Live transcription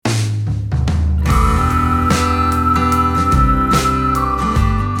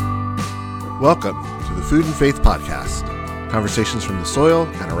Welcome to the Food and Faith Podcast, conversations from the soil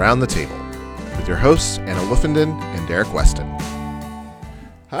and around the table, with your hosts, Anna Woofenden and Derek Weston.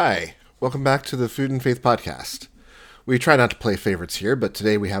 Hi, welcome back to the Food and Faith Podcast. We try not to play favorites here, but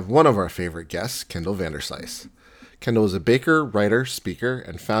today we have one of our favorite guests, Kendall Vanderslice. Kendall is a baker, writer, speaker,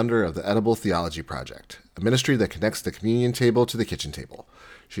 and founder of the Edible Theology Project, a ministry that connects the communion table to the kitchen table.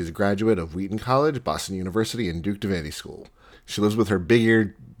 She's a graduate of Wheaton College, Boston University, and Duke Divinity School. She lives with her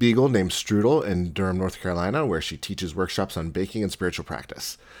big-eared beagle named Strudel in Durham, North Carolina, where she teaches workshops on baking and spiritual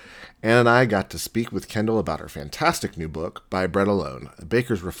practice. Anna and I got to speak with Kendall about her fantastic new book, By Bread Alone, a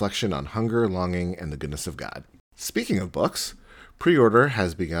baker's reflection on hunger, longing, and the goodness of God. Speaking of books, pre-order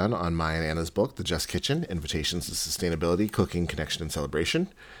has begun on my and Anna's book, The Just Kitchen, Invitations to Sustainability, Cooking, Connection, and Celebration.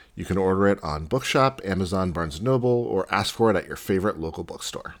 You can order it on Bookshop, Amazon, Barnes & Noble, or ask for it at your favorite local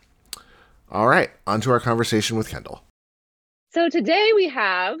bookstore. All right, on to our conversation with Kendall. So today we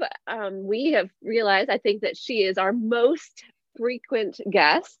have realized, I think, that she is our most frequent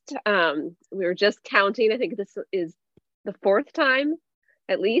guest. We were just counting. I think this is the fourth time,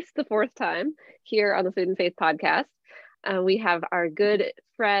 at least the fourth time here on the Food and Faith Podcast. We have our good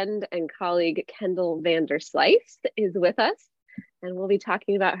friend and colleague, Kendall Vanderslice, is with us. And we'll be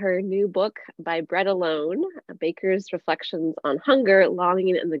talking about her new book, By Bread Alone, a baker's reflections on hunger,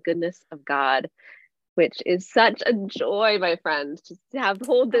 longing, and the goodness of God, which is such a joy, my friends, to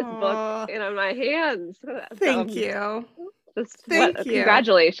hold this book in my hands. Thank you. Thank you.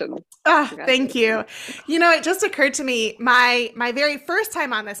 Congratulations. Thank you. You know, it just occurred to me, my very first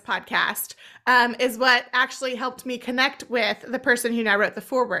time on this podcast is what actually helped me connect with the person who now wrote the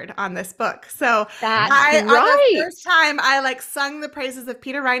foreword on this book. So on the first time, I sung the praises of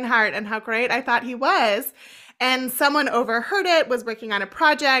Peter Reinhardt and how great I thought he was. And someone overheard it, was working on a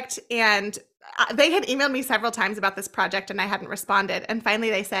project, and they had emailed me several times about this project and I hadn't responded. And finally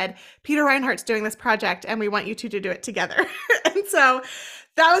they said, Peter Reinhardt's doing this project and we want you two to do it together. And so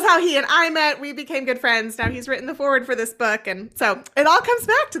that was how he and I met. We became good friends. Now he's written the foreword for this book. And so it all comes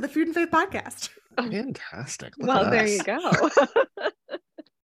back to the Food and Faith Podcast. Fantastic. Well, there you go.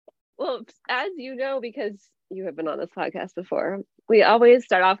 Well, as you know, because you have been on this podcast before, we always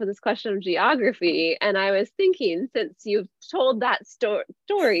start off with this question of geography. And I was thinking, since you've told that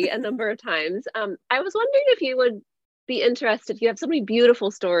story a number of times, I was wondering if you would be interested. You have so many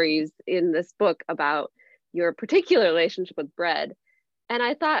beautiful stories in this book about your particular relationship with bread. And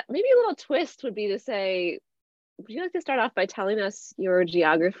I thought maybe a little twist would be to say, would you like to start off by telling us your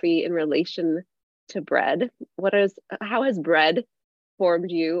geography in relation to bread? How has bread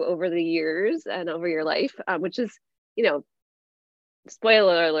formed you over the years and over your life, which is,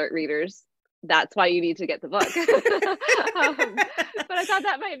 spoiler alert, readers, that's why you need to get the book. But I thought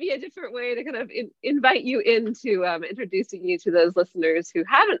that might be a different way to kind of invite you into introducing you to those listeners who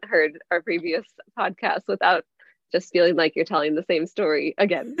haven't heard our previous podcast without just feeling like you're telling the same story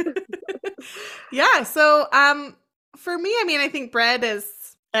again. Yeah. So for me, I think bread is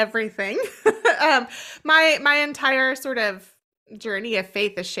everything. My entire sort of journey of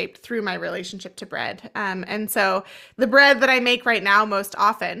faith is shaped through my relationship to bread. And so the bread that I make right now most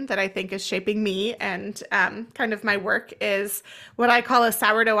often that I think is shaping me and kind of my work is what I call a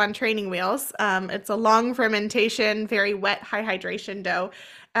sourdough on training wheels. It's a long fermentation, very wet, high hydration dough,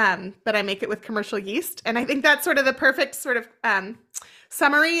 but I make it with commercial yeast. And I think that's sort of the perfect sort of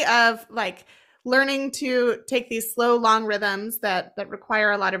summary of learning to take these slow, long rhythms that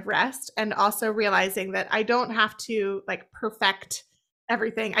require a lot of rest, and also realizing that I don't have to perfect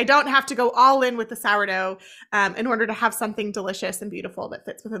everything. I don't have to go all in with the sourdough in order to have something delicious and beautiful that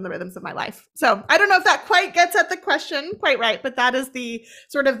fits within the rhythms of my life. So I don't know if that quite gets at the question quite right, but that is the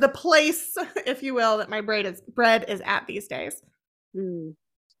sort of the place, if you will, that my bread is at these days.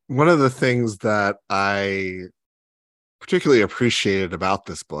 One of the things that I particularly appreciated about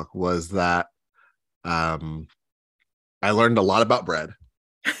this book was that I learned a lot about bread.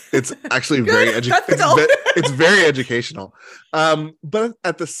 It's actually it's very educational. But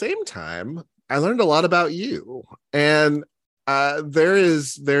at the same time, I learned a lot about you. And there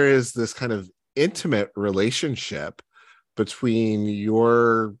is this kind of intimate relationship between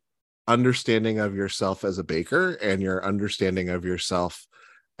your understanding of yourself as a baker and your understanding of yourself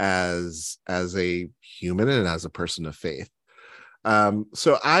as a human and as a person of faith.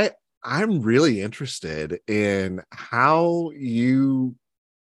 So I'm really interested in how you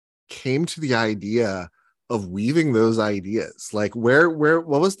came to the idea of weaving those ideas. What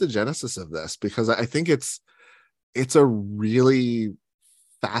was the genesis of this? Because I think it's a really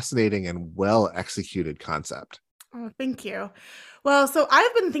fascinating and well executed concept. Oh, thank you. Well, so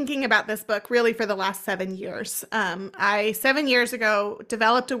I've been thinking about this book really for the last 7 years. I 7 years ago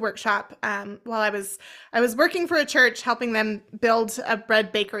developed a workshop while I was working for a church, helping them build a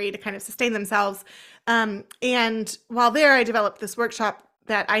bread bakery to kind of sustain themselves. And while there, I developed this workshop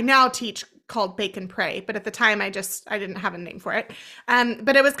that I now teach called Bake and Pray. But at the time, I didn't have a name for it.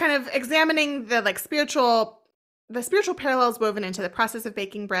 But it was kind of examining the spiritual parallels woven into the process of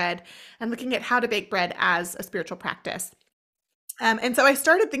baking bread and looking at how to bake bread as a spiritual practice. And so I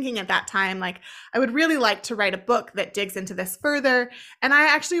started thinking at that time, like, I would really like to write a book that digs into this further. And I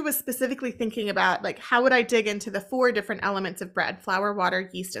actually was specifically thinking about, like, how would I dig into the 4 different elements of bread: flour,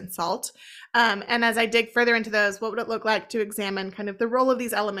 water, yeast, and salt. And as I dig further into those, what would it look like to examine kind of the role of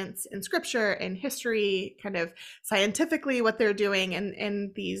these elements in scripture, in history, kind of scientifically what they're doing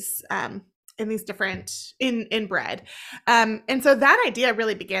in these different in bread. And so that idea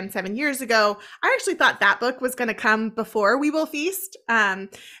really began 7 years ago. I actually thought that book was going to come before We Will Feast,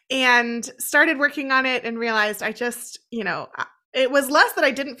 and started working on it and realized it was less that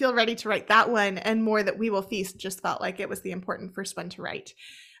I didn't feel ready to write that one and more that We Will Feast just felt like it was the important first one to write.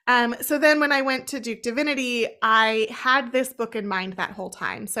 So then when I went to Duke Divinity, I had this book in mind that whole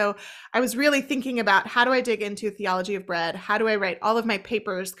time. So I was really thinking about, how do I dig into theology of bread? How do I write all of my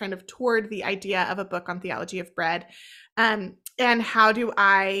papers kind of toward the idea of a book on theology of bread? And how do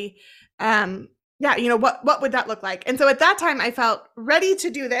I, what would that look like? And so at that time, I felt ready to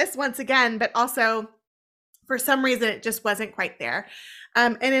do this once again, but also for some reason, it just wasn't quite there.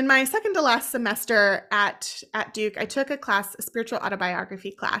 And in my second to last semester at Duke, I took a spiritual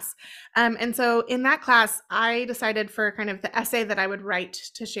autobiography class. And so in that class, I decided for kind of the essay that I would write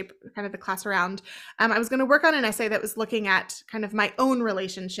to shape kind of the class around, I was going to work on an essay that was looking at kind of my own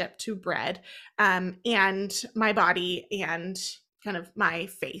relationship to bread, and my body and kind of my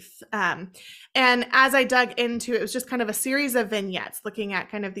faith. And as I dug into it, it was just kind of a series of vignettes looking at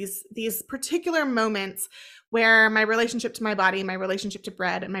kind of these particular moments where my relationship to my body, my relationship to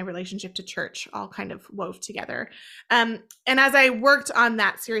bread, and my relationship to church all kind of wove together. And as I worked on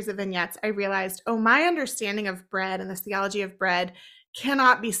that series of vignettes, I realized, my understanding of bread and this theology of bread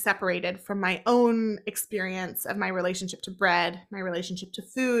cannot be separated from my own experience of my relationship to bread, my relationship to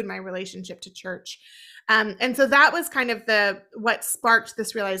food, my relationship to church. And so that was kind of what sparked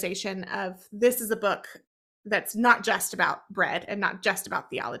this realization of, this is a book that's not just about bread and not just about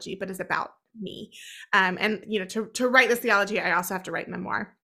theology, but is about me. And to write this theology, I also have to write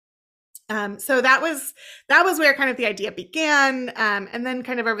memoir. So that was where kind of the idea began. And then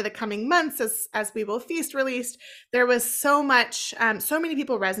kind of over the coming months, as We Will Feast released, there was so many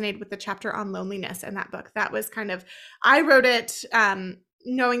people resonated with the chapter on loneliness in that book. That was kind of, I wrote it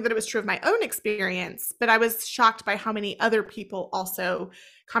knowing that it was true of my own experience, but I was shocked by how many other people also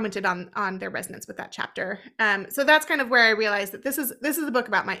commented on their resonance with that chapter. So that's kind of where I realized that this is a book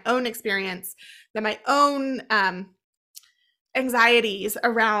about my own experience, that my own anxieties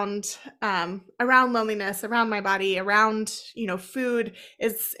around loneliness, around my body, around food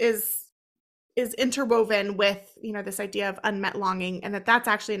is interwoven with this idea of unmet longing, and that's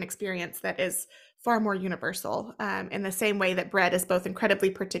actually an experience that is far more universal, in the same way that bread is both incredibly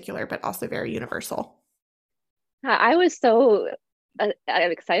particular but also very universal. I was so I'm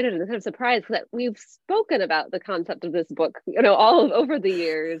excited and kind of surprised that we've spoken about the concept of this book, all over the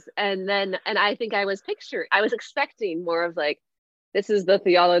years. And I think I was expecting more of like, this is the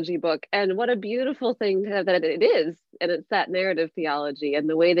theology book, and what a beautiful thing to have that it is. And it's that narrative theology, and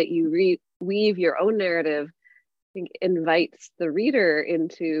the way that you weave your own narrative, I think, invites the reader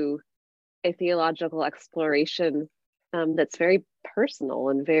into a theological exploration that's very personal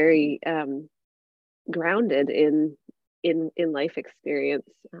and very grounded in life experience.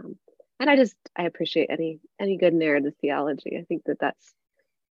 And I appreciate any good narrative theology. I think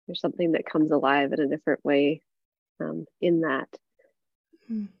there's something that comes alive in a different way in that.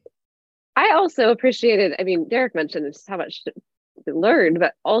 I also appreciated, Derek mentioned just how much to learn,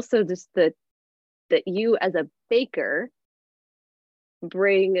 but also just that you as a baker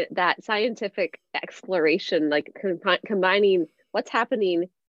bring that scientific exploration, like combining what's happening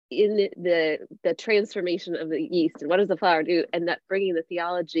in the transformation of the yeast and what does the flour do, and that bringing the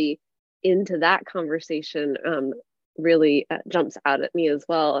theology into that conversation really jumps out at me as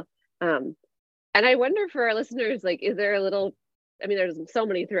well. And I wonder for our listeners, like, is there a little, there's so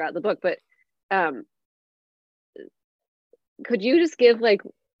many throughout the book, but could you just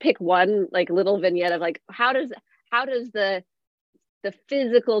pick one little vignette of how does the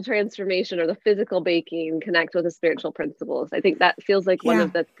physical transformation or the physical baking connect with the spiritual principles? I think that feels like one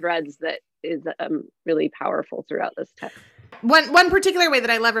of the threads that is really powerful throughout this text. one particular way that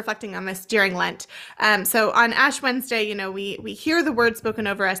I love reflecting on this during Lent. So on Ash Wednesday, we hear the word spoken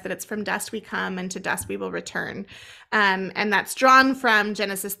over us that it's from dust we come and to dust we will return. And that's drawn from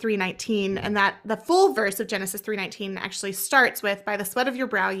Genesis 3:19, and that the full verse of Genesis 3:19 actually starts with, "By the sweat of your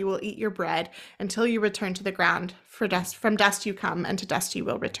brow you will eat your bread until you return to the ground. From dust you come, and to dust you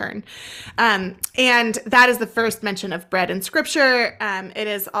will return." And that is the first mention of bread in Scripture. It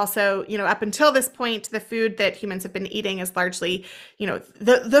is also, up until this point, the food that humans have been eating is largely,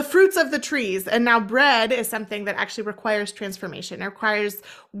 the fruits of the trees. And now bread is something that actually requires transformation, requires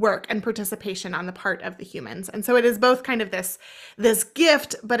work and participation on the part of the humans. And so it is both kind of this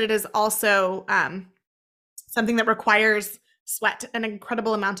gift, but it is also something that requires sweat, an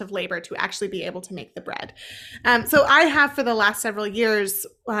incredible amount of labor to actually be able to make the bread. So I have, for the last several years,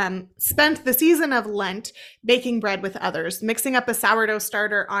 spent the season of Lent baking bread with others, mixing up a sourdough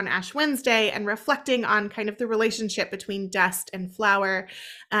starter on Ash Wednesday and reflecting on kind of the relationship between dust and flour.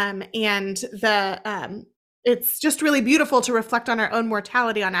 It's just really beautiful to reflect on our own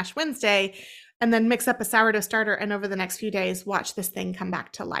mortality on Ash Wednesday and then mix up a sourdough starter and over the next few days, watch this thing come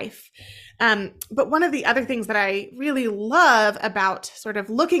back to life. But one of the other things that I really love about sort of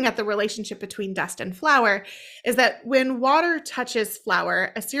looking at the relationship between dust and flour is that when water touches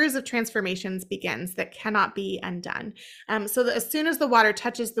flour, a series of transformations begins that cannot be undone. So that as soon as the water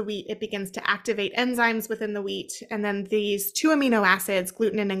touches the wheat, it begins to activate enzymes within the wheat. And then these two amino acids,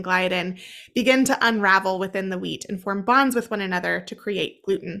 glutenin and gliadin, begin to unravel within the wheat and form bonds with one another to create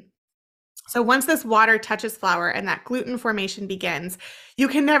gluten. So once this water touches flour and that gluten formation begins, you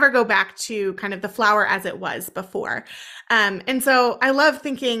can never go back to kind of the flour as it was before. And so I love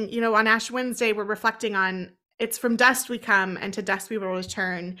thinking, on Ash Wednesday, we're reflecting on it's from dust we come and to dust we will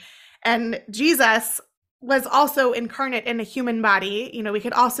return. And Jesus was also incarnate in a human body. We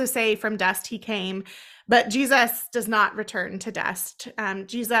could also say from dust he came, but Jesus does not return to dust.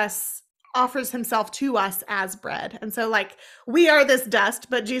 Jesus offers himself to us as bread. And so we are this dust,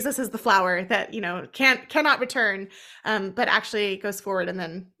 but Jesus is the flour that, cannot return, but actually goes forward and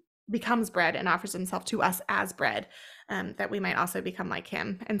then becomes bread and offers himself to us as bread, that we might also become like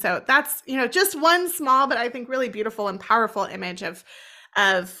him. And so that's, just one small, but I think really beautiful and powerful image of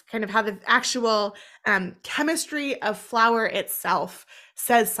kind of how the actual chemistry of flour itself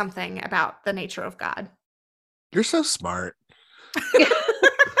says something about the nature of God. You're so smart.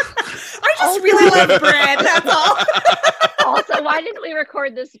 I just really love bread, that's all. Also, why didn't we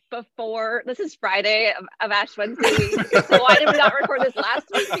record this before? This is Friday of Ash Wednesday week. So why did we not record this last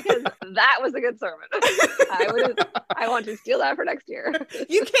week? Because that was a good sermon. I want to steal that for next year.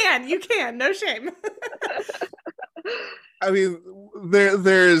 You can, no shame. I mean,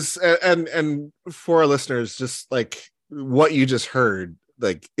 there's and for our listeners, just like what you just heard,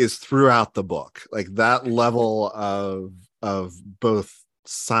 is throughout the book, that level of both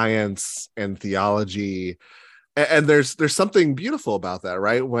science and theology, and there's something beautiful about that,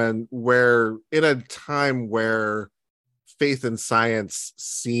 right? Where in a time where faith and science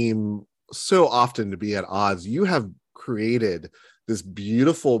seem so often to be at odds, you have created this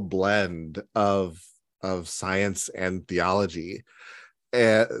beautiful blend of science and theology,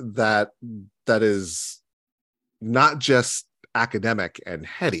 that is not just academic and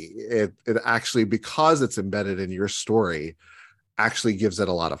heady. It actually, because it's embedded in your story, actually gives it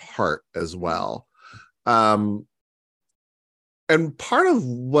a lot of heart as well. And part of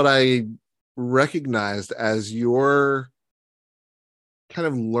what I recognized as you're kind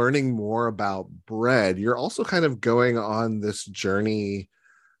of learning more about bread, you're also kind of going on this journey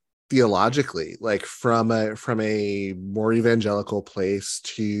theologically, from a more evangelical place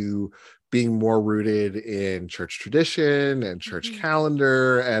to being more rooted in church tradition and church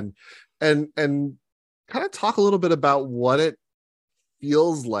calendar, and kind of talk a little bit about what it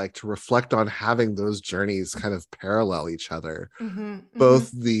feels like to reflect on having those journeys kind of parallel each other.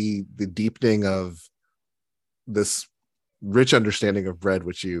 Both the deepening of this rich understanding of bread,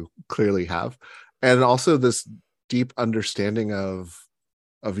 which you clearly have, and also this deep understanding of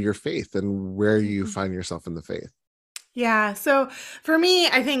your faith and where you find yourself in the faith. Yeah. So for me,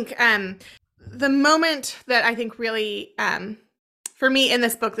 I think the moment that I think really for me in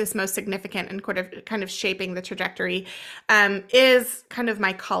this book, this most significant and kind of shaping the trajectory is kind of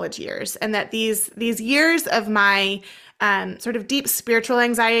my college years, and that these years of my sort of deep spiritual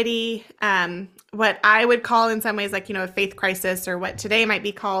anxiety, what I would call in some ways a faith crisis, or what today might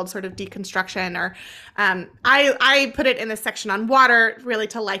be called sort of deconstruction, or I put it in this section on water, really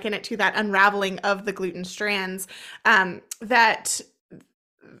to liken it to that unraveling of the gluten strands, that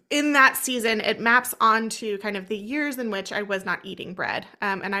in that season, it maps onto kind of the years in which I was not eating bread.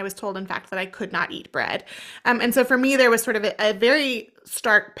 And I was told, in fact, that I could not eat bread. And so for me, there was sort of a very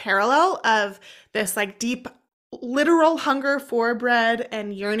stark parallel of this like deep, literal hunger for bread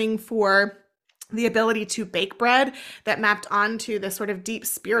and yearning for the ability to bake bread that mapped onto this sort of deep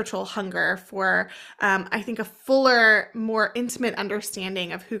spiritual hunger for, I think, a fuller, more intimate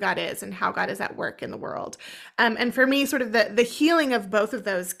understanding of who God is and how God is at work in the world. And for me, sort of the healing of both of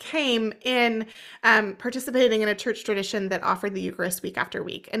those came in participating in a church tradition that offered the Eucharist week after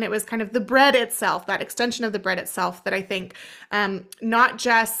week. And it was kind of the bread itself, that extension of the bread itself, that I think not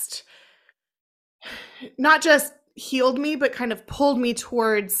just healed me, but kind of pulled me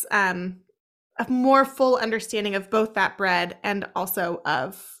towards a more full understanding of both that bread and also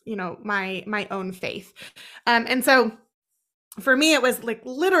of, my own faith. And so for me, it was like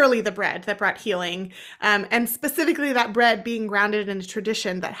literally the bread that brought healing, and specifically that bread being grounded in a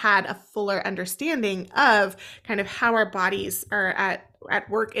tradition that had a fuller understanding of kind of how our bodies are at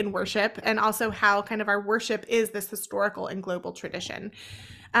work in worship, and also how kind of our worship is this historical and global tradition.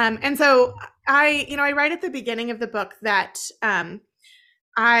 And so I write at the beginning of the book that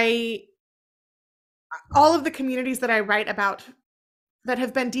all of the communities that I write about that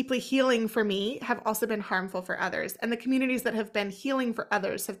have been deeply healing for me have also been harmful for others. And the communities that have been healing for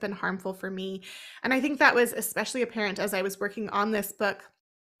others have been harmful for me. And I think that was especially apparent as I was working on this book.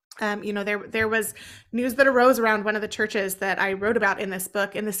 There was news that arose around one of the churches that I wrote about in this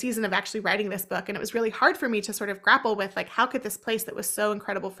book in the season of actually writing this book. And it was really hard for me to sort of grapple with, like, how could this place that was so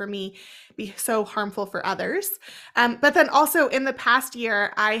incredible for me be so harmful for others? But then also in the past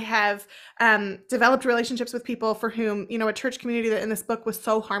year, I have developed relationships with people for whom, a church community that in this book was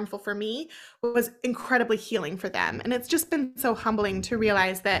so harmful for me was incredibly healing for them. And it's just been so humbling to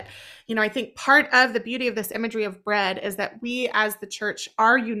realize that, I think part of the beauty of this imagery of bread is that we as the church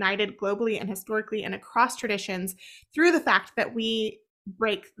are united globally and historically and across traditions through the fact that we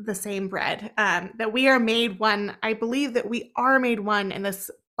break the same bread, that we are made one. I believe that we are made one in this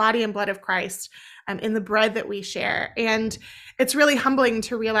body and blood of Christ, in the bread that we share. And it's really humbling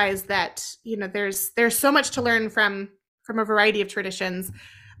to realize that, there's so much to learn from a variety of traditions.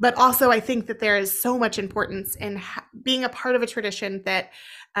 But also, I think that there is so much importance in being a part of a tradition that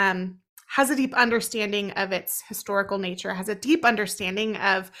has a deep understanding of its historical nature, has a deep understanding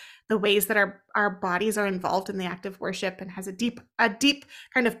of the ways that our bodies are involved in the act of worship, and has a deep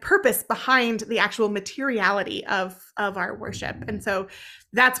kind of purpose behind the actual materiality of our worship. And so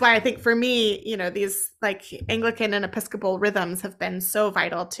that's why I think for me, these like Anglican and Episcopal rhythms have been so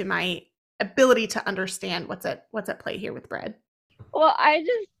vital to my ability to understand what's at play here with bread. Well,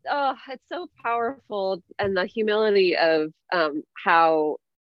 it's so powerful, and the humility of how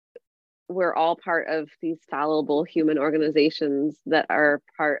we're all part of these fallible human organizations that are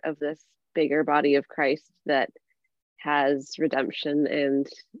part of this bigger body of Christ that has redemption and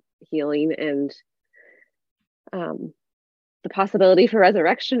healing and the possibility for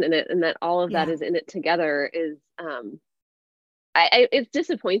resurrection in it, and that all of that is in it together is it's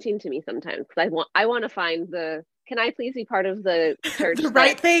disappointing to me sometimes, because I want to find can I please be part of the church the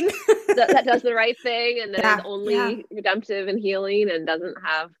right thing that does the right thing, and that is only redemptive and healing and doesn't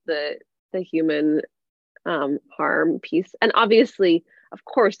have the human harm piece. And obviously, of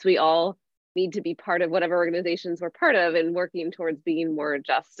course, we all need to be part of whatever organizations we're part of and working towards being more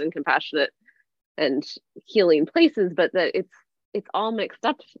just and compassionate and healing places, but that it's all mixed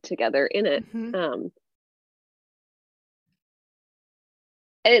up together in it. Mm-hmm.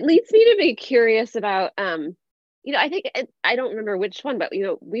 It leads me to be curious about I think I don't remember which one, but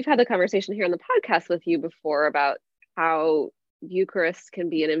we've had the conversation here on the podcast with you before about how Eucharist can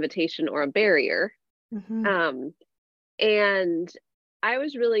be an invitation or a barrier. Mm-hmm. And I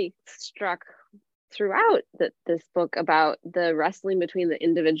was really struck throughout this book about the wrestling between the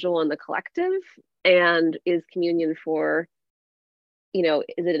individual and the collective, and is communion for, is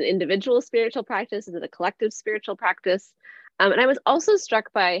it an individual spiritual practice? Is it a collective spiritual practice? And I was also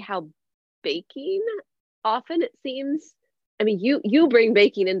struck by how baking, often it seems, I mean, you bring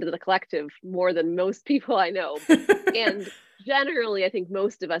baking into the collective more than most people I know. And generally, I think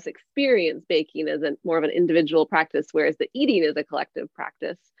most of us experience baking as more of an individual practice, whereas the eating is a collective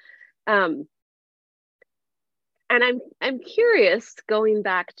practice. And I'm curious, going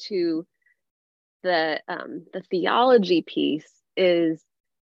back to the theology piece,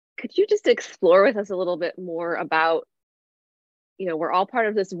 could you just explore with us a little bit more about, we're all part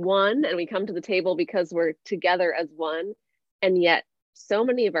of this one, and we come to the table because we're together as one, and yet so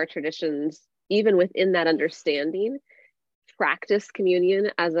many of our traditions, even within that understanding, practice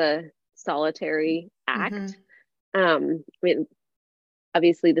communion as a solitary act. Mm-hmm. I mean,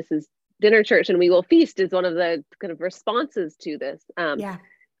 obviously this is dinner church and we will feast is one of the kind of responses to this. Yeah.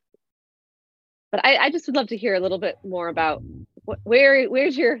 But I just would love to hear a little bit more about where's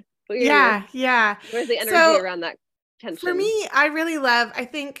the energy around that tension? For me, I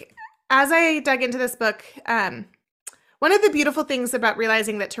think as I dug into this book, one of the beautiful things about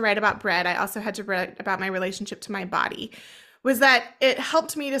realizing that to write about bread, I also had to write about my relationship to my body, was that it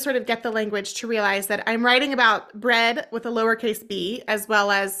helped me to sort of get the language to realize that I'm writing about bread with a lowercase b, as well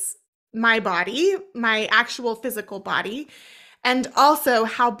as my body, my actual physical body, and also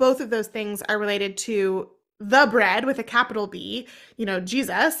how both of those things are related to the bread with a capital B,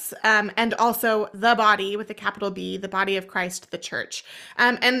 Jesus, and also the body with a capital B, the body of Christ, the church.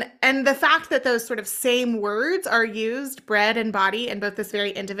 And the fact that those sort of same words are used, bread and body, in both this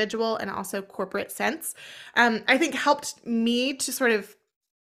very individual and also corporate sense, I think helped me to sort of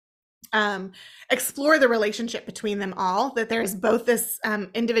explore the relationship between them all, that there's both this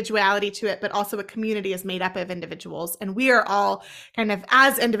individuality to it, but also a community is made up of individuals. And we are all kind of,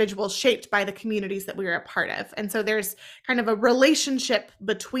 as individuals, shaped by the communities that we are a part of. And so there's kind of a relationship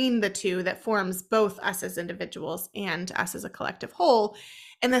between the two that forms both us as individuals and us as a collective whole,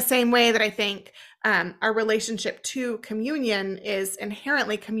 in the same way that I think our relationship to communion is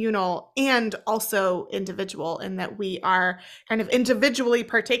inherently communal and also individual, in that we are kind of individually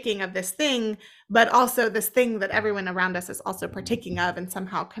partaking of this thing, but also this thing that everyone around us is also partaking of and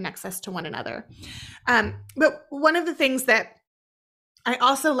somehow connects us to one another. But one of the things that I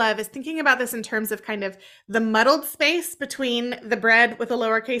also love is thinking about this in terms of kind of the muddled space between the bread with a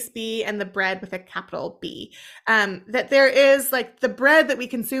lowercase b and the bread with a capital B. That there is like the bread that we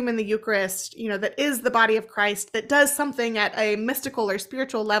consume in the Eucharist, that is the body of Christ, that does something at a mystical or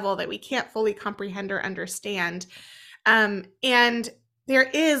spiritual level that we can't fully comprehend or understand. And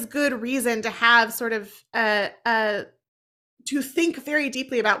there is good reason to have sort of to think very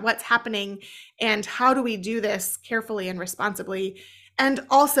deeply about what's happening and how do we do this carefully and responsibly. And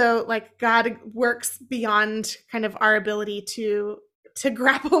also, like, God works beyond kind of our ability to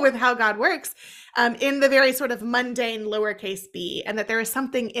grapple with how God works in the very sort of mundane lowercase b, and that there is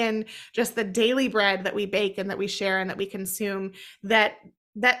something in just the daily bread that we bake and that we share and that we consume that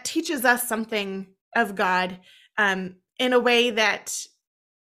teaches us something of God in a way that,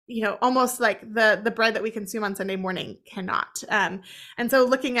 almost like the bread that we consume on Sunday morning cannot. And so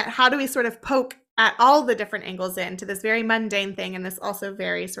looking at how do we sort of poke at all the different angles into this very mundane thing and this also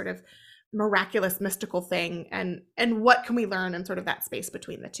very sort of miraculous mystical thing, and what can we learn in sort of that space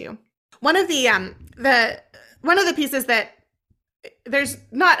between the two. One of the pieces that there's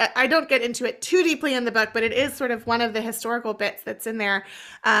not, I don't get into it too deeply in the book, but it is sort of one of the historical bits that's in there,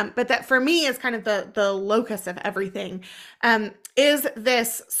 but that for me is kind of the locus of everything, is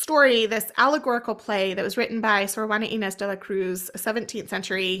this story, this allegorical play that was written by Sor Juana Inés de la Cruz, a 17th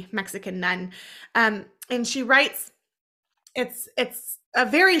century Mexican nun. And she writes, it's a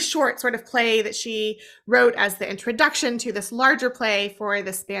very short sort of play that she wrote as the introduction to this larger play for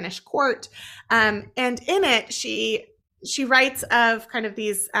the Spanish court. And in it, she writes of kind of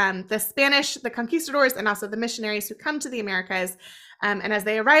these, the conquistadors and also the missionaries who come to the Americas. And as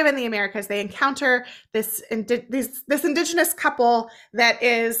they arrive in the Americas, they encounter this indigenous couple that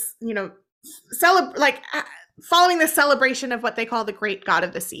is, following the celebration of what they call the great God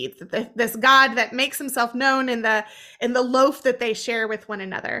of the seeds, this God that makes himself known in the loaf that they share with one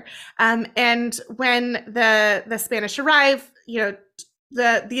another. And when the Spanish arrive,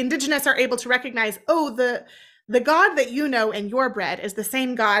 the indigenous are able to recognize, the God that you know in your bread is the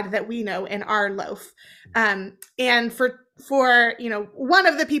same God that we know in our loaf. And for one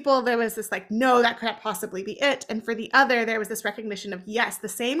of the people, there was this like, no, that can't possibly be it. And for the other, there was this recognition of, yes, the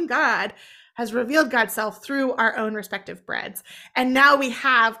same God has revealed God's self through our own respective breads. And now we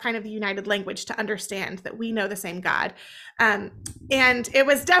have kind of the united language to understand that we know the same God. And it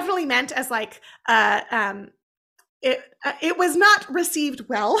was definitely meant as like, it was not received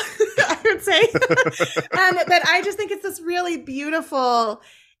well, I would say. But I just think it's this really beautiful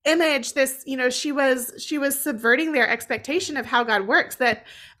image. This, she was subverting their expectation of how God works, that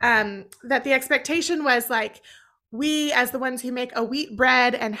the expectation was like, we as the ones who make a wheat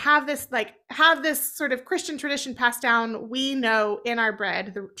bread and have this sort of Christian tradition passed down, we know in our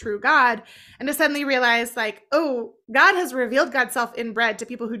bread the true God, and to suddenly realize like, oh, God has revealed God's self in bread to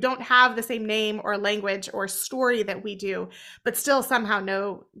people who don't have the same name or language or story that we do, but still somehow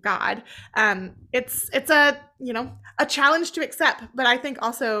know God. It's a challenge to accept, but I think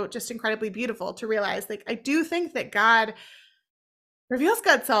also just incredibly beautiful to realize, like, I do think that God reveals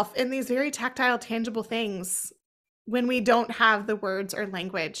God's self in these very tactile, tangible things when we don't have the words or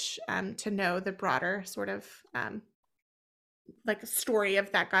language to know the broader sort of like story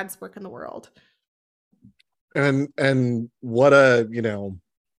of that God's work in the world. And what a,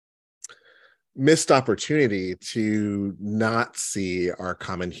 missed opportunity to not see our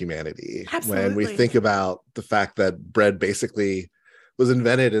common humanity. Absolutely. When we think about the fact that bread basically was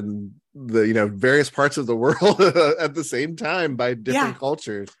invented in the various parts of the world at the same time by different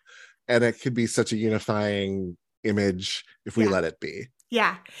cultures, and it could be such a unifying image if we let it be.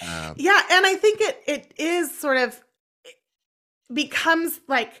 And I think it is sort of, it becomes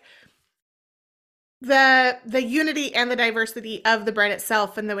like the unity and the diversity of the bread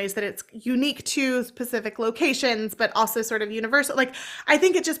itself, and the ways that it's unique to specific locations, but also sort of universal. Like, I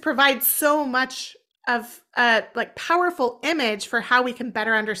think it just provides so much of a like powerful image for how we can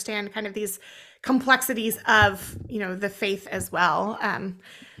better understand kind of these complexities of the faith as well.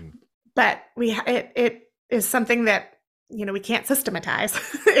 But it is something that we can't systematize.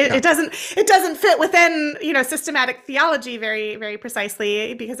 It doesn't fit within systematic theology very, very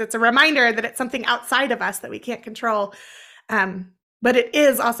precisely, because it's a reminder that it's something outside of us that we can't control. But it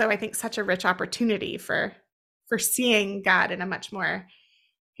is also, I think, such a rich opportunity for seeing God in a much more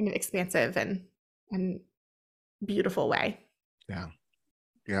kind of expansive and beautiful way. Yeah.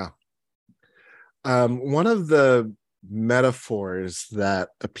 One of the metaphors that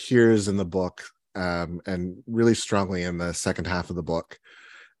appears in the book, and really strongly in the second half of the book,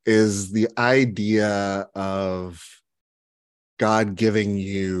 is the idea of God giving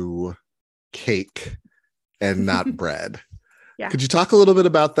you cake and not bread. Could you talk a little bit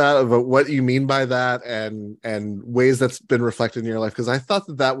about that, about what you mean by that, and ways that's been reflected in your life? Because I thought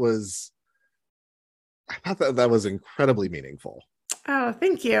that was incredibly meaningful. Oh,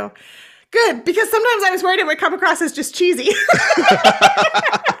 thank you. Good, because sometimes I was worried it would come across as just cheesy.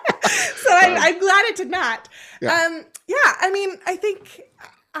 So I'm glad it did not. I mean, I think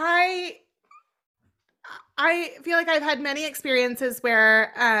I feel like I've had many experiences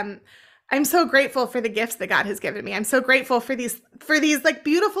where I'm so grateful for the gifts that God has given me. I'm so grateful for these like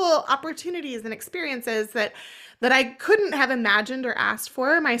beautiful opportunities and experiences that I couldn't have imagined or asked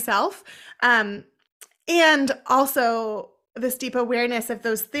for myself. And also this deep awareness of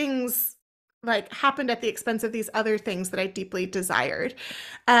those things like happened at the expense of these other things that I deeply desired.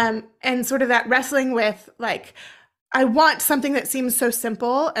 And sort of that wrestling with like, I want something that seems so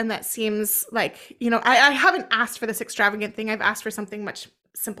simple, and that seems like, I haven't asked for this extravagant thing. I've asked for something much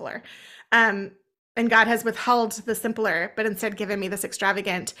simpler. And God has withheld the simpler, but instead given me this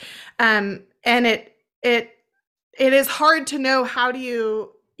extravagant. And it is hard to know how do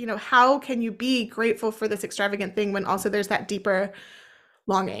you, how can you be grateful for this extravagant thing when also there's that deeper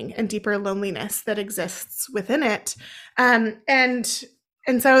longing and deeper loneliness that exists within it. And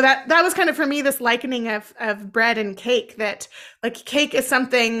so that was kind of for me this likening of bread and cake, that like cake is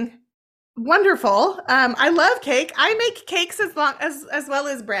something wonderful. I love cake. I make cakes as well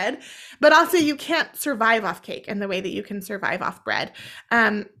as bread, but also you can't survive off cake in the way that you can survive off bread.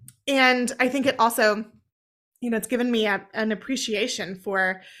 And I think it also, it's given me an appreciation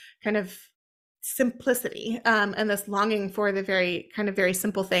for kind of simplicity, and this longing for the very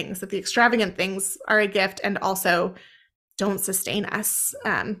simple things, that the extravagant things are a gift and also don't sustain us.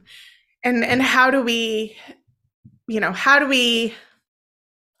 And how do we live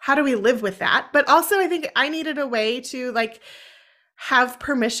with that? But also I think I needed a way to like have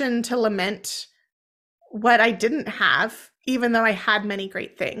permission to lament what I didn't have, even though I had many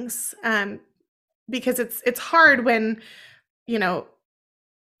great things. Because it's hard when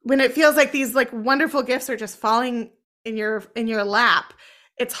it feels like these like wonderful gifts are just falling in your lap.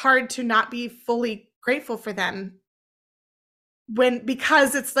 It's hard to not be fully grateful for them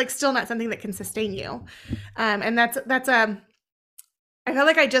because it's like still not something that can sustain you. And that's I feel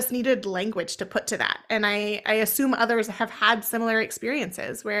like I just needed language to put to that. And I assume others have had similar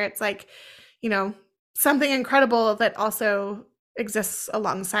experiences where it's like, something incredible that also exists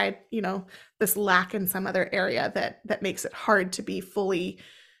alongside, this lack in some other area that makes it hard to be fully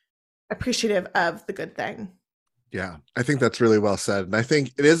appreciative of the good thing. Yeah, I think that's really well said. And I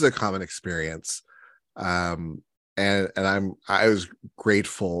think it is a common experience. And I was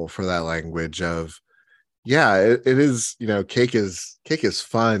grateful for that language of, it is, cake is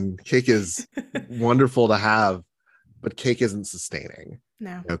fun. Cake is wonderful to have, but cake isn't sustaining.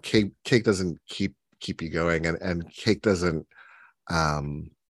 No. Cake doesn't keep you going, and cake doesn't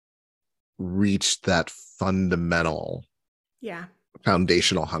reach that fundamental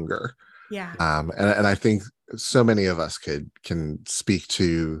foundational hunger. And I think so many of us can speak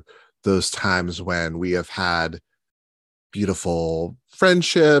to those times when we have had beautiful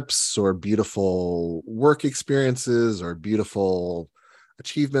friendships or beautiful work experiences or beautiful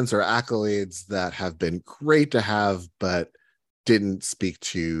achievements or accolades that have been great to have, but didn't speak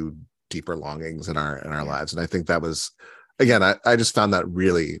to deeper longings in our Yeah. lives. And I think that was, again, I just found that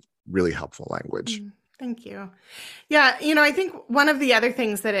really, really helpful language. Thank you. Yeah, I think one of the other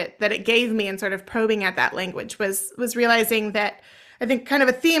things that it gave me in sort of probing at that language was realizing that I think kind of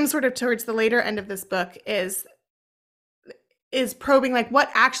a theme sort of towards the later end of this book is probing, like, what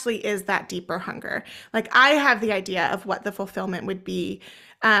actually is that deeper hunger. Like, I have the idea of what the fulfillment would be,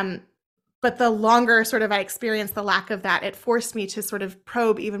 but the longer sort of I experienced the lack of that, it forced me to sort of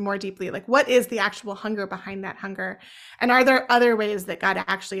probe even more deeply, like, what is the actual hunger behind that hunger? And are there other ways that God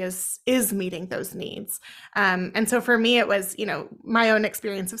actually is meeting those needs? And so for me, it was, my own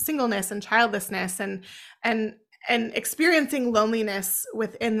experience of singleness and childlessness and experiencing loneliness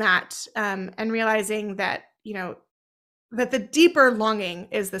within that, and realizing that, that the deeper longing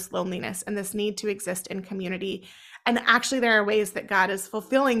is this loneliness and this need to exist in community. And actually, there are ways that God is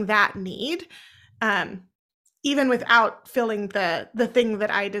fulfilling that need, even without filling the thing that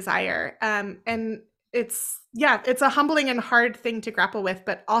I desire. And it's a humbling and hard thing to grapple with,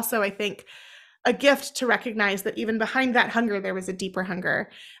 but also I think a gift to recognize that even behind that hunger, there was a deeper hunger.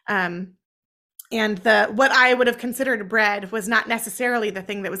 And what I would have considered bread was not necessarily the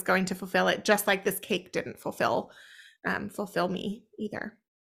thing that was going to fulfill it, just like this cake didn't fulfill me either.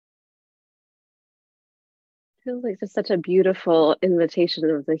 I feel like it's such a beautiful invitation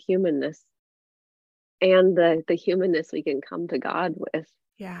of the humanness and the humanness we can come to God with.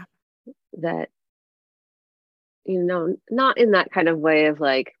 Yeah. That, not in that kind of way of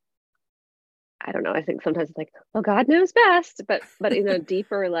like, I don't know, I think sometimes it's like, well, God knows best, but in a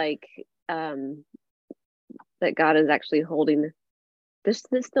deeper, like, that God is actually holding this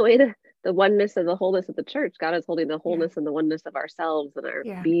the way the oneness and the wholeness of the church. God is holding the wholeness and the oneness of ourselves and our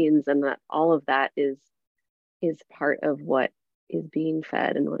beings, and that all of that is part of what is being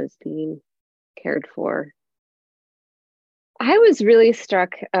fed and what is being cared for. I was really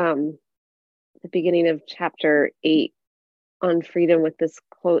struck at the beginning of chapter 8 on freedom with this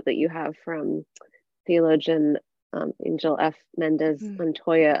quote that you have from theologian Angel F. Mendez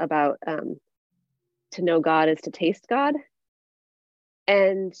Montoya about to know God is to taste God.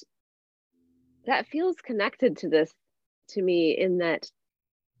 And that feels connected to this, to me, in that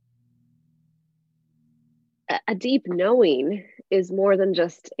a deep knowing is more than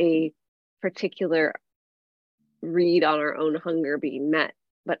just a particular read on our own hunger being met,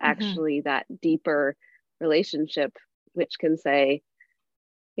 but actually that deeper relationship, which can say,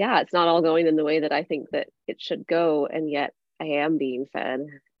 yeah, it's not all going in the way that I think that it should go, and yet I am being fed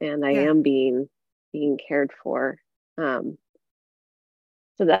and I am being cared for.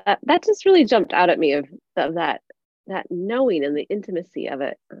 So that just really jumped out at me of that knowing and the intimacy of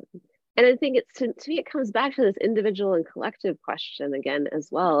it. And I think to me, it comes back to this individual and collective question again, as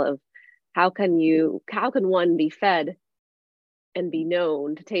well, of how can one be fed and be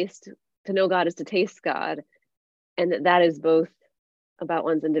known, to know God is to taste God. And that is both about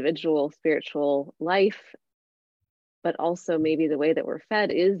one's individual spiritual life, but also maybe the way that we're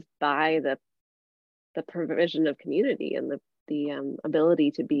fed is by the provision of community and the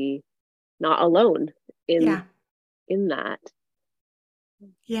ability to be not alone in that.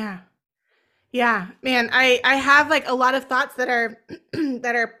 Yeah, man, I have like a lot of thoughts that are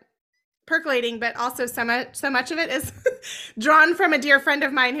that are percolating, but also so much of it is drawn from a dear friend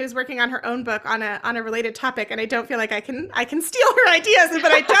of mine who's working on her own book on a related topic, and I don't feel like I can steal her ideas,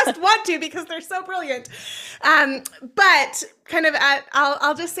 but I just want to because they're so brilliant. But kind of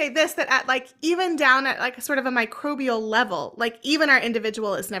I'll just say this, that at like even down at like sort of a microbial level, like even our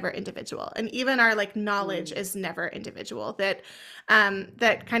individual is never individual, and even our like knowledge is never individual. That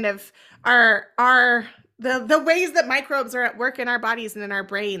kind of our the ways that microbes are at work in our bodies and in our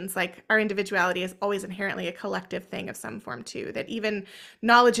brains, like our individuality is always inherently a collective thing of some form too. That even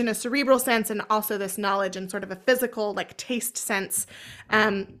knowledge in a cerebral sense, and also this knowledge in sort of a physical, like taste sense,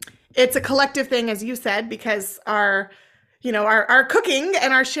 it's a collective thing, as you said, because our cooking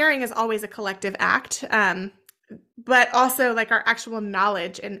and our sharing is always a collective act. But also like our actual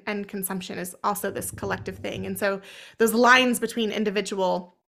knowledge and consumption is also this collective thing. And so those lines between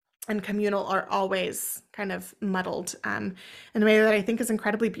individual and communal are always kind of muddled in a way that I think is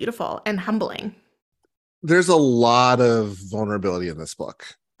incredibly beautiful and humbling. There's a lot of vulnerability in this book,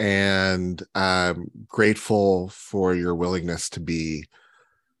 and I'm grateful for your willingness to be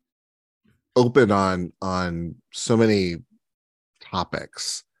open on so many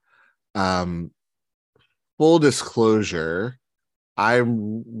topics. Full disclosure, I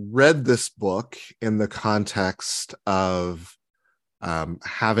read this book in the context of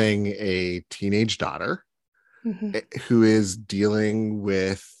having a teenage daughter who is dealing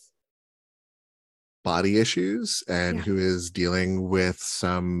with body issues and Yeah. who is dealing with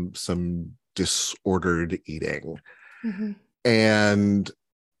some disordered eating. Mm-hmm. And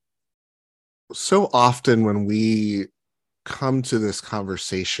so often when we come to this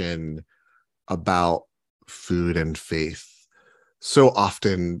conversation about food and faith, so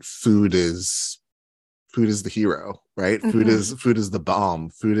often food is the hero, right? Mm-hmm. Food is the balm,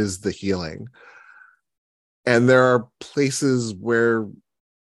 food is the healing. And there are places where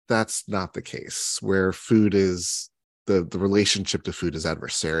that's not the case, where food is the relationship to food is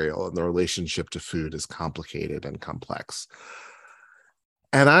adversarial and the relationship to food is complicated and complex.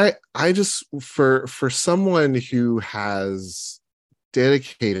 And I just, for someone who has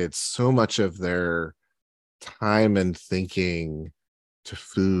dedicated so much of their time and thinking to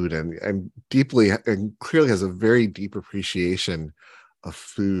food and deeply and clearly has a very deep appreciation of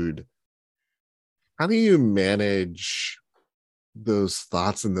food, how do you manage those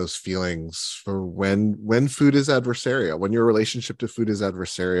thoughts and those feelings for when food is adversarial, when your relationship to food is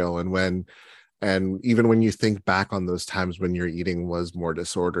adversarial, and even when you think back on those times when your eating was more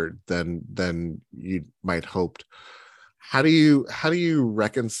disordered than you might hoped? How do you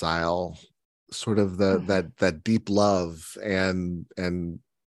reconcile sort of that deep love and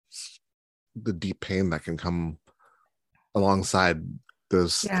the deep pain that can come alongside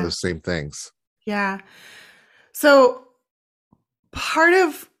Yeah. those same things? Yeah. So part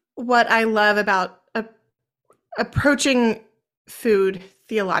of what I love about approaching food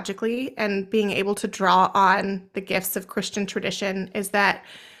theologically and being able to draw on the gifts of Christian tradition is that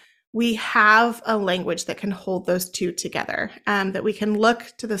we have a language that can hold those two together, that we can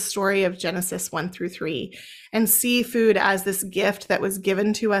look to the story of Genesis 1 through 3 and see food as this gift that was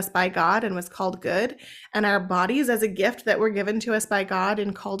given to us by God and was called good, and our bodies as a gift that were given to us by God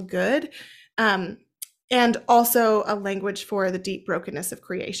and called good. And also a language for the deep brokenness of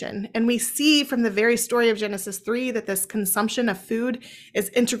creation. And we see from the very story of Genesis 3 that this consumption of food is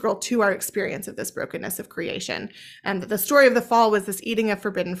integral to our experience of this brokenness of creation. And that the story of the fall was this eating of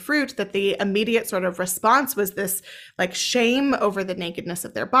forbidden fruit, that the immediate sort of response was this like shame over the nakedness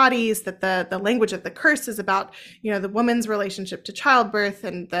of their bodies, that the language of the curse is about, the woman's relationship to childbirth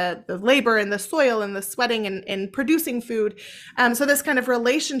and the labor and the soil and the sweating and producing food. So this kind of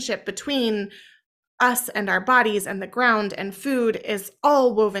relationship between us and our bodies and the ground and food is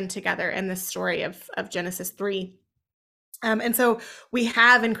all woven together in this story of Genesis 3. And so we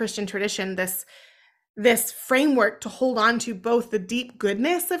have in Christian tradition this framework to hold on to both the deep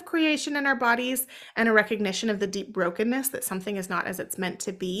goodness of creation in our bodies and a recognition of the deep brokenness that something is not as it's meant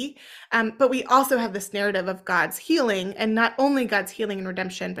to be. But we also have this narrative of God's healing, and not only God's healing and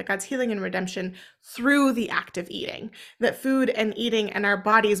redemption, but God's healing and redemption through the act of eating, that food and eating and our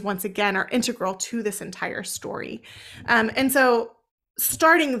bodies, once again, are integral to this entire story. And so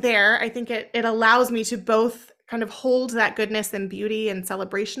starting there, I think it allows me to both kind of hold that goodness and beauty and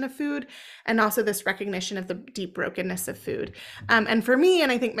celebration of food, and also this recognition of the deep brokenness of food. And for me,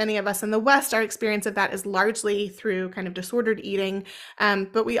 and I think many of us in the West, our experience of that is largely through kind of disordered eating.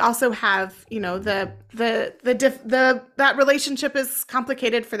 But we also have, that relationship is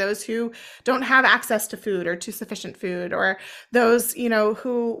complicated for those who don't have access to food or to sufficient food, or those,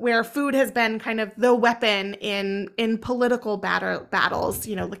 where food has been kind of the weapon in political battles,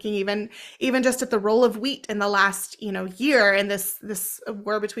 looking even just at the role of wheat in the last, year in this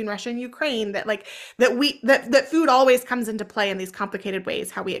war between Russia and Ukraine, that food always comes into play in these complicated ways,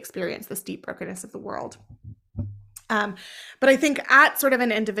 how we experience this deep brokenness of the world. But I think at sort of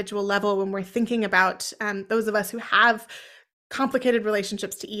an individual level, when we're thinking about those of us who have complicated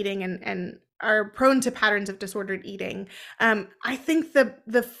relationships to eating and are prone to patterns of disordered eating, I think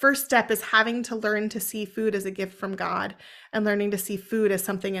the first step is having to learn to see food as a gift from God, and learning to see food as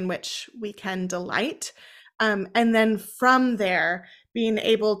something in which we can delight. And then from there, being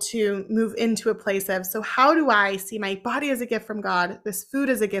able to move into a place of, so how do I see my body as a gift from God, this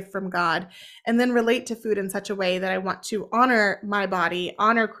food as a gift from God, and then relate to food in such a way that I want to honor my body,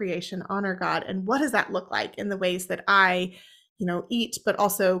 honor creation, honor God. And what does that look like in the ways that I, eat, but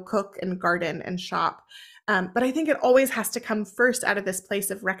also cook and garden and shop? But I think it always has to come first out of this place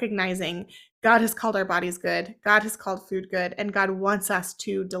of recognizing God has called our bodies good, God has called food good, and God wants us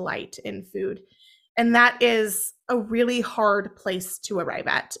to delight in food. And that is a really hard place to arrive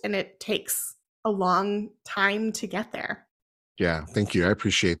at, and it takes a long time to get there. Yeah, thank you. I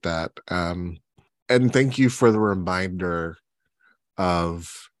appreciate that. And thank you for the reminder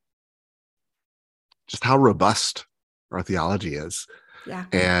of just how robust our theology is. Yeah.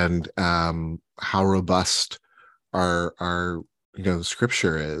 And how robust our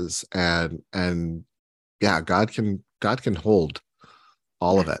scripture is. And yeah, God can hold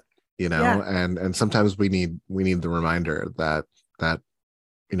all of it. Yeah. and sometimes we need the reminder that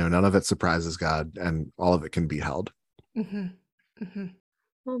none of it surprises God, and all of it can be held. Mm-hmm. Mm-hmm.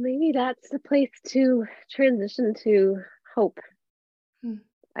 Well, maybe that's the place to transition to hope.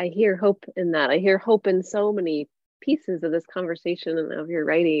 I hear hope in that. I hear hope in so many pieces of this conversation and of your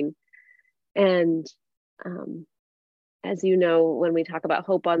writing. And as you know, when we talk about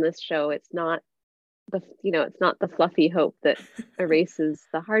hope on this show, it's not the fluffy hope that erases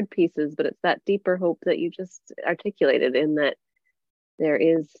the hard pieces, but it's that deeper hope that you just articulated, in that there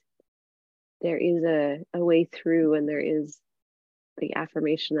is a way through, and there is the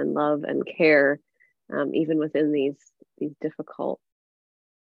affirmation and love and care, even within these difficult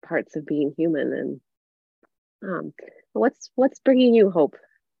parts of being human. And what's bringing you hope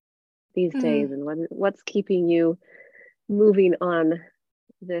these days, and what's keeping you moving on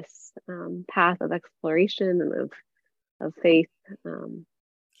this path of exploration and of faith?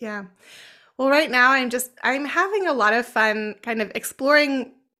 Yeah. Well, right now I'm having a lot of fun kind of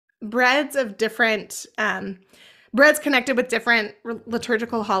exploring breads of different breads connected with different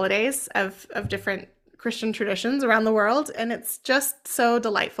liturgical holidays of different Christian traditions around the world. And it's just so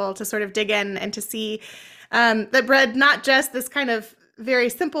delightful to sort of dig in and to see that bread, not just this kind of very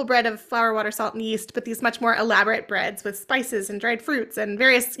simple bread of flour, water, salt, and yeast, but these much more elaborate breads with spices and dried fruits and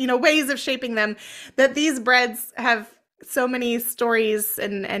various, ways of shaping them, that these breads have so many stories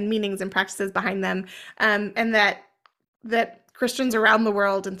and meanings and practices behind them, and that Christians around the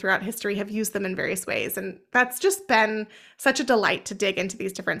world and throughout history have used them in various ways. And that's just been such a delight to dig into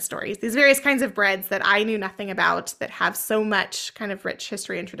these different stories, these various kinds of breads that I knew nothing about, that have so much kind of rich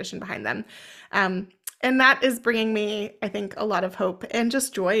history and tradition behind them. And that is bringing me, I think, a lot of hope and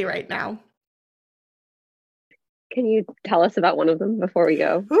just joy right now. Can you tell us about one of them before we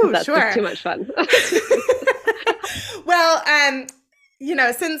go? Ooh, that's sure. Just too much fun. Well,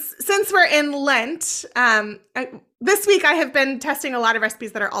 since we're in Lent, this week I have been testing a lot of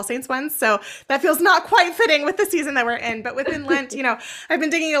recipes that are All Saints ones, so that feels not quite fitting with the season that we're in. But within Lent, I've been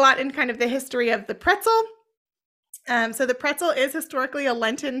digging a lot in kind of the history of the pretzel. So the pretzel is historically a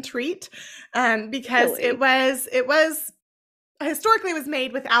Lenten treat, because Really? it was historically was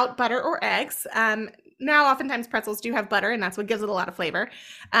made without butter or eggs. Now, oftentimes pretzels do have butter, and that's what gives it a lot of flavor.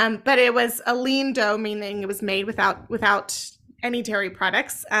 But it was a lean dough, meaning it was made without any dairy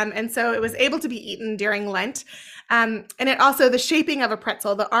products. And so it was able to be eaten during Lent. And it also, the shaping of a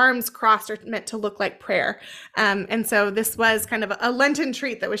pretzel, the arms crossed are meant to look like prayer. And so this was kind of a Lenten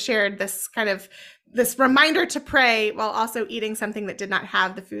treat that was shared, this reminder to pray while also eating something that did not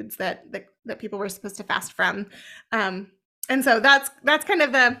have the foods that people were supposed to fast from. And so that's kind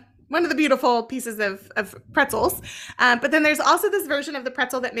of one of the beautiful pieces of pretzels. But then there's also this version of the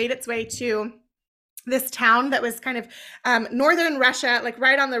pretzel that made its way to this town that was kind of northern Russia, like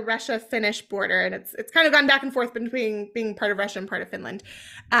right on the Russia-Finnish border. And it's kind of gone back and forth between being part of Russia and part of Finland.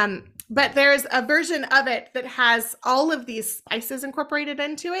 But there's a version of it that has all of these spices incorporated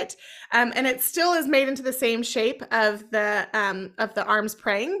into it. And it still is made into the same shape of the arms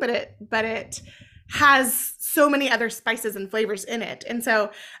praying, but it has so many other spices and flavors in it. And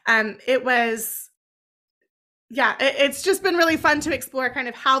so it's just been really fun to explore kind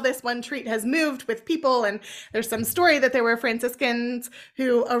of how this one treat has moved with people. And there's some story that there were Franciscans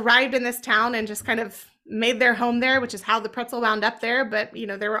who arrived in this town and just kind of made their home there, which is how the pretzel wound up there. But,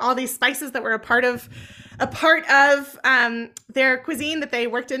 there were all these spices that were a part of their cuisine that they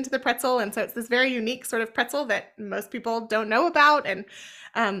worked into the pretzel. And so it's this very unique sort of pretzel that most people don't know about. And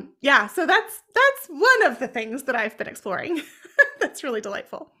so that's one of the things that I've been exploring. That's really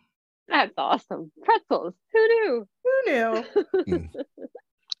delightful. That's awesome. Pretzels. Who knew?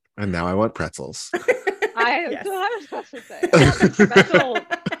 And now I want pretzels. I was supposed to say. Special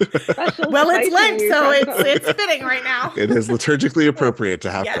well, it's Lent, so it's fitting right now. It is liturgically appropriate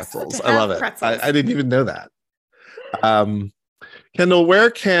to have pretzels. I love it. I didn't even know that. Kendall, where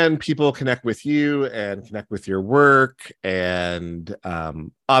can people connect with you and connect with your work, and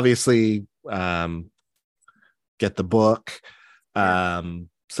obviously get the book?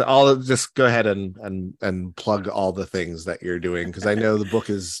 So just go ahead and plug all the things that you're doing, because I know the book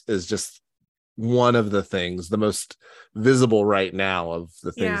is just one of the things, the most visible right now of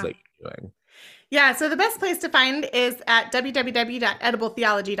the things that you're doing. Yeah, so the best place to find is at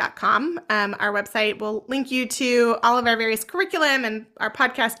www.edibletheology.com. Our website will link you to all of our various curriculum and our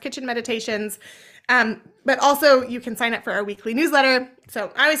podcast, Kitchen Meditations. But also you can sign up for our weekly newsletter.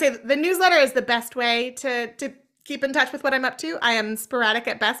 So I always say the newsletter is the best way to keep in touch with what I'm up to. I am sporadic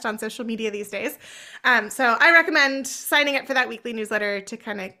at best on social media these days. So I recommend signing up for that weekly newsletter to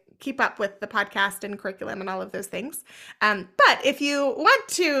kind of keep up with the podcast and curriculum and all of those things. But if you want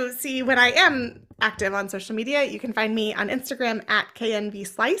to see when I am active on social media, you can find me on Instagram at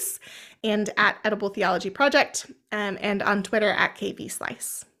KNVSlice and at Edible Theology Project, and on Twitter at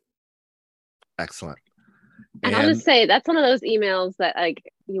KVSlice. Excellent. And I'll just say that's one of those emails that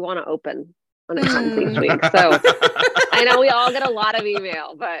like you want to open when it comes each week. So I know we all get a lot of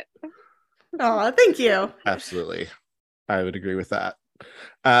email, but oh, thank you. Absolutely. I would agree with that.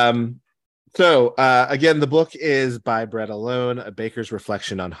 So again, the book is By Bread Alone, A Baker's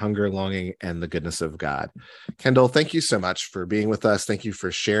Reflection on Hunger, Longing, and the Goodness of God. Kendall, thank you so much for being with us. Thank you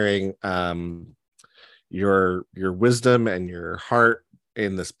for sharing your wisdom and your heart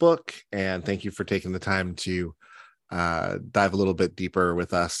in this book. And thank you for taking the time to dive a little bit deeper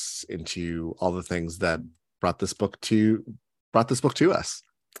with us into all the things that brought this book to us.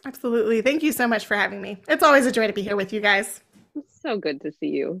 Absolutely. Thank you so much for having me. It's always a joy to be here with you guys. It's so good to see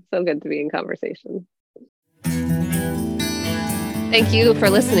you. So good to be in conversation. Thank you for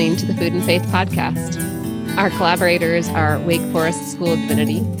listening to the Food and Faith podcast. Our collaborators are Wake Forest School of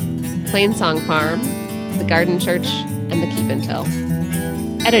Divinity, Plainsong Farm, the Garden Church, and the Keep and Till.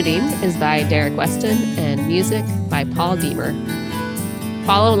 Editing is by Derek Weston and music by Paul Deemer.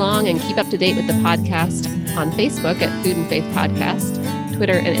 Follow along and keep up to date with the podcast on Facebook at Food and Faith Podcast,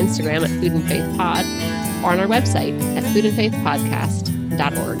 Twitter and Instagram at Food and Faith Pod, or on our website at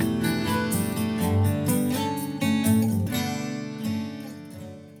foodandfaithpodcast.org.